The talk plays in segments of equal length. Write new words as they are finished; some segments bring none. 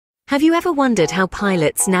Have you ever wondered how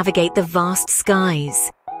pilots navigate the vast skies?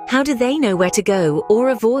 How do they know where to go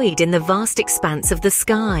or avoid in the vast expanse of the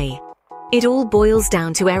sky? It all boils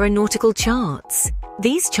down to aeronautical charts.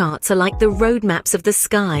 These charts are like the roadmaps of the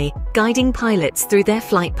sky, guiding pilots through their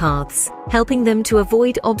flight paths, helping them to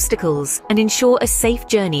avoid obstacles and ensure a safe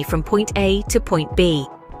journey from point A to point B.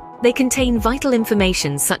 They contain vital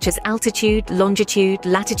information such as altitude, longitude,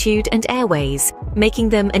 latitude, and airways, making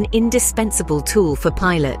them an indispensable tool for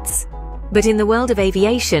pilots. But in the world of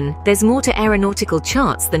aviation, there's more to aeronautical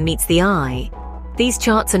charts than meets the eye. These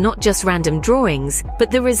charts are not just random drawings,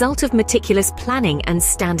 but the result of meticulous planning and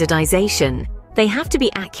standardization. They have to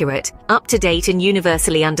be accurate, up-to-date, and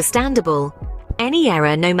universally understandable. Any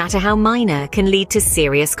error, no matter how minor, can lead to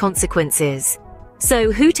serious consequences.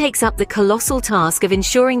 So, who takes up the colossal task of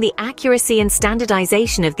ensuring the accuracy and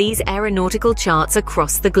standardization of these aeronautical charts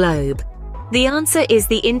across the globe? The answer is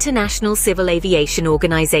the International Civil Aviation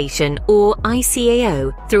Organization, or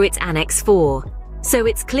ICAO, through its Annex 4. So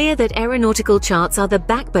it's clear that aeronautical charts are the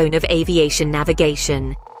backbone of aviation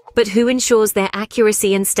navigation. But who ensures their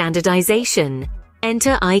accuracy and standardization?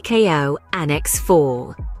 Enter ICAO Annex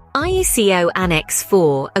 4. ICAO Annex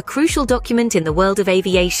 4, a crucial document in the world of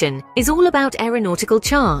aviation, is all about aeronautical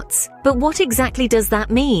charts. But what exactly does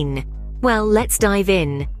that mean? Well, let's dive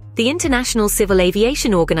in. The International Civil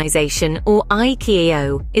Aviation Organization, or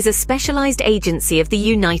ICAO, is a specialized agency of the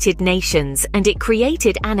United Nations, and it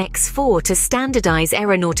created Annex 4 to standardize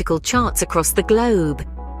aeronautical charts across the globe.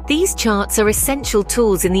 These charts are essential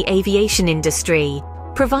tools in the aviation industry,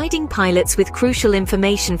 providing pilots with crucial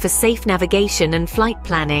information for safe navigation and flight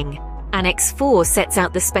planning. Annex 4 sets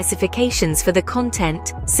out the specifications for the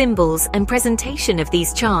content, symbols, and presentation of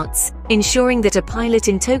these charts, ensuring that a pilot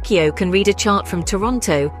in Tokyo can read a chart from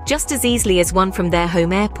Toronto just as easily as one from their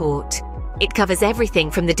home airport. It covers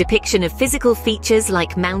everything from the depiction of physical features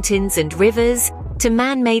like mountains and rivers, to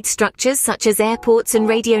man-made structures such as airports and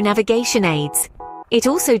radio navigation aids. It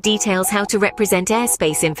also details how to represent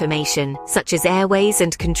airspace information, such as airways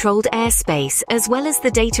and controlled airspace, as well as the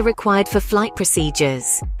data required for flight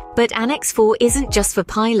procedures. But Annex 4 isn't just for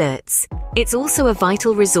pilots. It's also a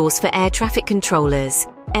vital resource for air traffic controllers,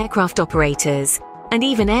 aircraft operators, and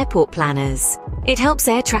even airport planners. It helps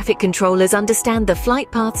air traffic controllers understand the flight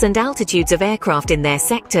paths and altitudes of aircraft in their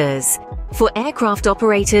sectors. For aircraft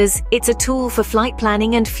operators, it's a tool for flight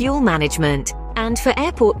planning and fuel management. And for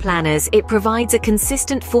airport planners, it provides a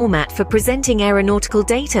consistent format for presenting aeronautical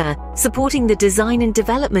data, supporting the design and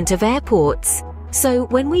development of airports. So,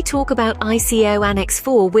 when we talk about ICAO Annex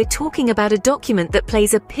 4, we're talking about a document that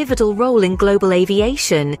plays a pivotal role in global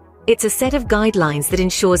aviation. It's a set of guidelines that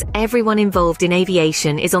ensures everyone involved in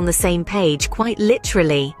aviation is on the same page, quite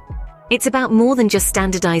literally. It's about more than just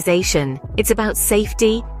standardization. It's about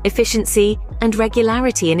safety, efficiency, and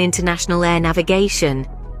regularity in international air navigation.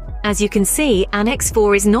 As you can see, Annex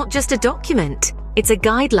 4 is not just a document. It's a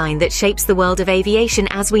guideline that shapes the world of aviation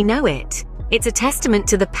as we know it. It's a testament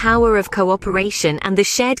to the power of cooperation and the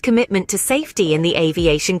shared commitment to safety in the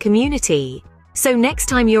aviation community. So next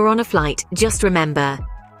time you're on a flight, just remember,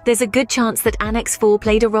 there's a good chance that Annex 4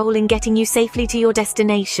 played a role in getting you safely to your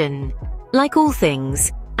destination. Like all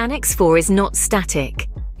things, Annex 4 is not static.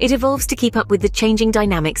 It evolves to keep up with the changing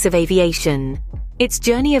dynamics of aviation. Its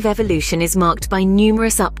journey of evolution is marked by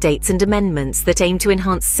numerous updates and amendments that aim to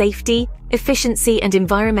enhance safety, efficiency, and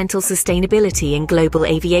environmental sustainability in global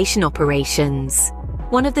aviation operations.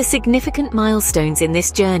 One of the significant milestones in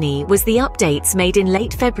this journey was the updates made in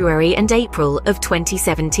late February and April of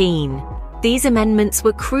 2017. These amendments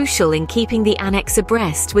were crucial in keeping the Annex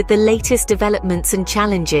abreast with the latest developments and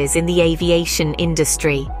challenges in the aviation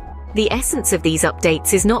industry. The essence of these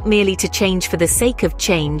updates is not merely to change for the sake of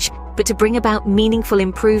change, but to bring about meaningful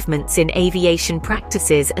improvements in aviation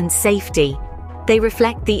practices and safety. They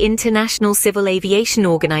reflect the International Civil Aviation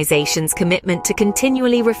Organization's commitment to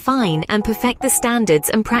continually refine and perfect the standards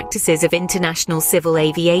and practices of international civil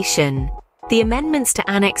aviation. The amendments to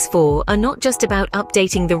Annex 4 are not just about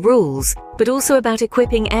updating the rules, but also about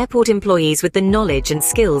equipping airport employees with the knowledge and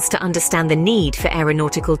skills to understand the need for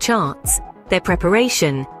aeronautical charts, their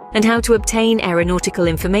preparation, and how to obtain aeronautical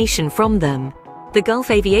information from them. The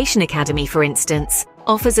Gulf Aviation Academy, for instance,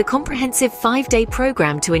 offers a comprehensive 5-day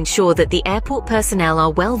program to ensure that the airport personnel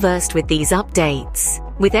are well versed with these updates.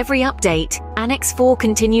 With every update, Annex 4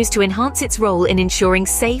 continues to enhance its role in ensuring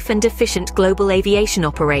safe and efficient global aviation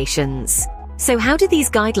operations. So how do these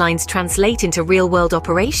guidelines translate into real-world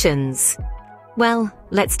operations? Well,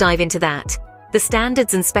 let's dive into that. The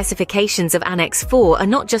standards and specifications of Annex 4 are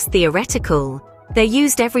not just theoretical. They're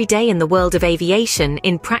used every day in the world of aviation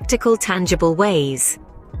in practical, tangible ways.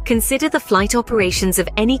 Consider the flight operations of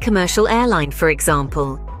any commercial airline, for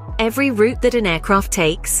example. Every route that an aircraft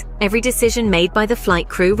takes, every decision made by the flight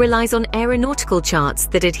crew relies on aeronautical charts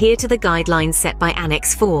that adhere to the guidelines set by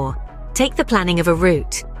Annex 4. Take the planning of a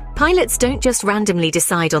route. Pilots don't just randomly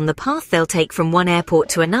decide on the path they'll take from one airport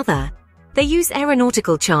to another. They use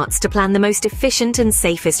aeronautical charts to plan the most efficient and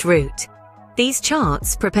safest route. These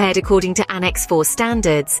charts, prepared according to Annex 4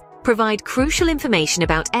 standards, provide crucial information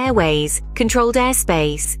about airways, controlled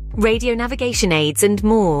airspace, radio navigation aids, and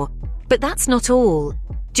more. But that's not all.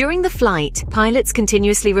 During the flight, pilots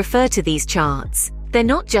continuously refer to these charts. They're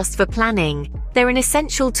not just for planning. They're an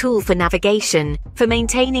essential tool for navigation, for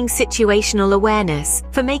maintaining situational awareness,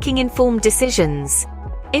 for making informed decisions.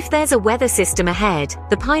 If there's a weather system ahead,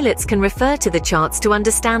 the pilots can refer to the charts to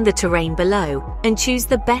understand the terrain below and choose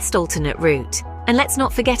the best alternate route. And let's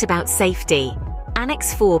not forget about safety.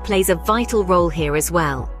 Annex 4 plays a vital role here as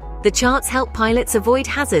well. The charts help pilots avoid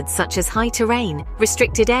hazards such as high terrain,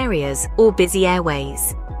 restricted areas, or busy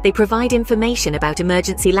airways. They provide information about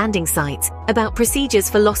emergency landing sites, about procedures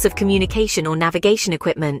for loss of communication or navigation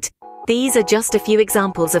equipment. These are just a few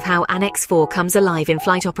examples of how Annex 4 comes alive in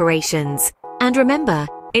flight operations. And remember,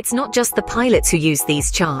 it's not just the pilots who use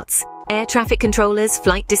these charts. Air traffic controllers,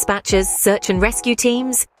 flight dispatchers, search and rescue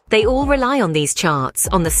teams, they all rely on these charts,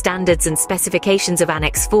 on the standards and specifications of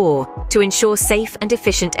Annex 4, to ensure safe and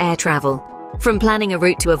efficient air travel. From planning a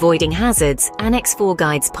route to avoiding hazards, Annex 4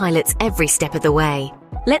 guides pilots every step of the way.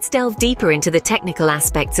 Let's delve deeper into the technical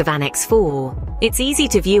aspects of Annex 4. It's easy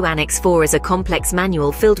to view Annex 4 as a complex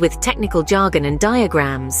manual filled with technical jargon and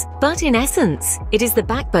diagrams, but in essence, it is the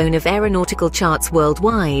backbone of aeronautical charts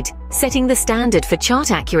worldwide, setting the standard for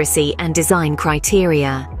chart accuracy and design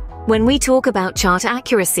criteria. When we talk about chart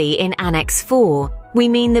accuracy in Annex 4, we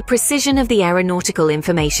mean the precision of the aeronautical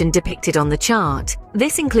information depicted on the chart.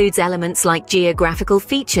 This includes elements like geographical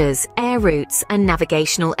features, air routes, and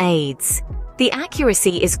navigational aids. The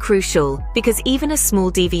accuracy is crucial because even a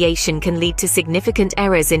small deviation can lead to significant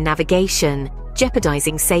errors in navigation,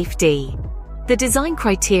 jeopardizing safety. The design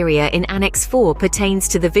criteria in Annex 4 pertains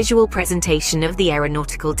to the visual presentation of the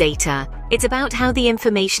aeronautical data. It's about how the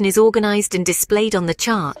information is organized and displayed on the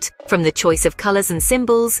chart, from the choice of colors and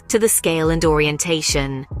symbols to the scale and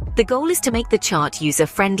orientation. The goal is to make the chart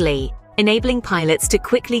user-friendly, enabling pilots to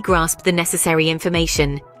quickly grasp the necessary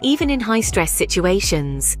information, even in high-stress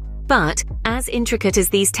situations. But, as intricate as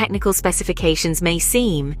these technical specifications may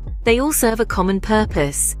seem, they all serve a common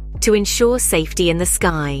purpose: to ensure safety in the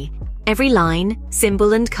sky. Every line,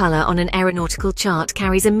 symbol, and color on an aeronautical chart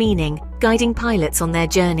carries a meaning, guiding pilots on their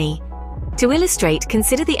journey. To illustrate,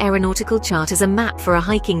 consider the aeronautical chart as a map for a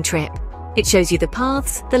hiking trip. It shows you the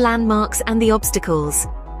paths, the landmarks, and the obstacles.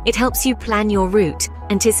 It helps you plan your route,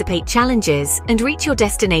 anticipate challenges, and reach your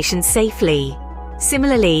destination safely.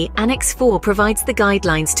 Similarly, Annex 4 provides the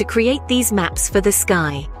guidelines to create these maps for the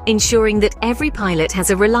sky, ensuring that every pilot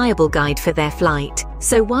has a reliable guide for their flight.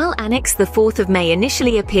 So while Annex the 4th of May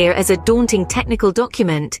initially appear as a daunting technical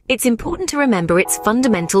document, it's important to remember its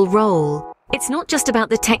fundamental role. It's not just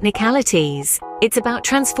about the technicalities. It's about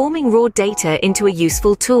transforming raw data into a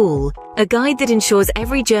useful tool, a guide that ensures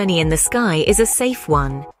every journey in the sky is a safe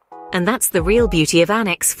one. And that's the real beauty of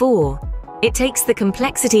Annex 4. It takes the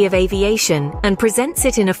complexity of aviation and presents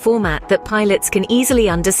it in a format that pilots can easily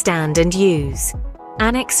understand and use.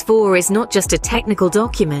 Annex 4 is not just a technical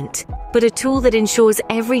document, but a tool that ensures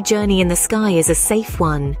every journey in the sky is a safe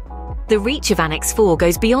one. The reach of Annex 4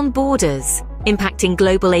 goes beyond borders, impacting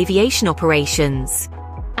global aviation operations.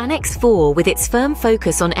 Annex 4, with its firm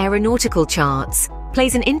focus on aeronautical charts,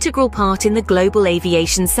 plays an integral part in the global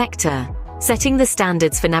aviation sector, setting the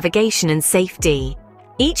standards for navigation and safety.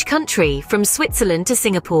 Each country, from Switzerland to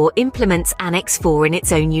Singapore, implements Annex 4 in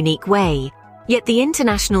its own unique way. Yet the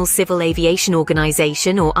International Civil Aviation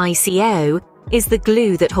Organization, or ICAO, is the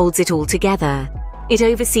glue that holds it all together. It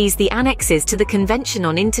oversees the annexes to the Convention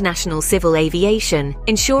on International Civil Aviation,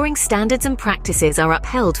 ensuring standards and practices are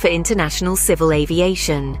upheld for international civil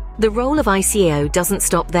aviation. The role of ICAO doesn't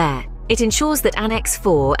stop there. It ensures that Annex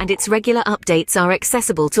 4 and its regular updates are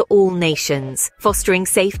accessible to all nations, fostering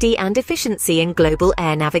safety and efficiency in global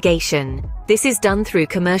air navigation. This is done through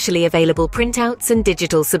commercially available printouts and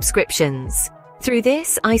digital subscriptions. Through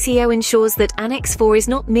this, ICAO ensures that Annex 4 is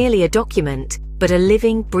not merely a document, but a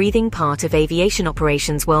living, breathing part of aviation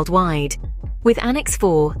operations worldwide. With Annex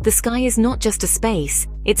 4, the sky is not just a space,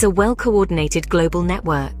 it's a well-coordinated global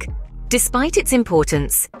network. Despite its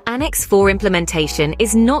importance, Annex 4 implementation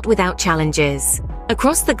is not without challenges.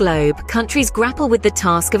 Across the globe, countries grapple with the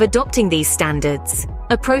task of adopting these standards,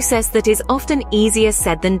 a process that is often easier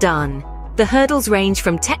said than done. The hurdles range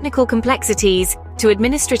from technical complexities to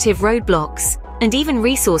administrative roadblocks and even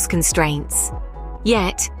resource constraints.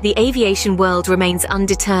 Yet, the aviation world remains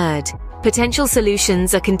undeterred. Potential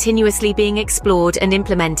solutions are continuously being explored and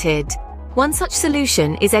implemented. One such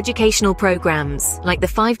solution is educational programs, like the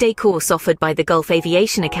 5-day course offered by the Gulf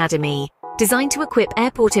Aviation Academy, designed to equip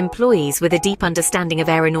airport employees with a deep understanding of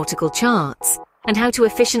aeronautical charts and how to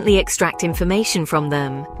efficiently extract information from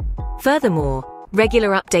them. Furthermore, regular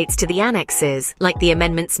updates to the annexes, like the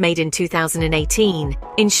amendments made in 2018,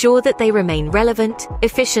 ensure that they remain relevant,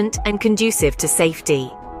 efficient, and conducive to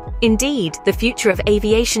safety. Indeed, the future of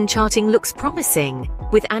aviation charting looks promising,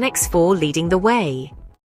 with Annex 4 leading the way.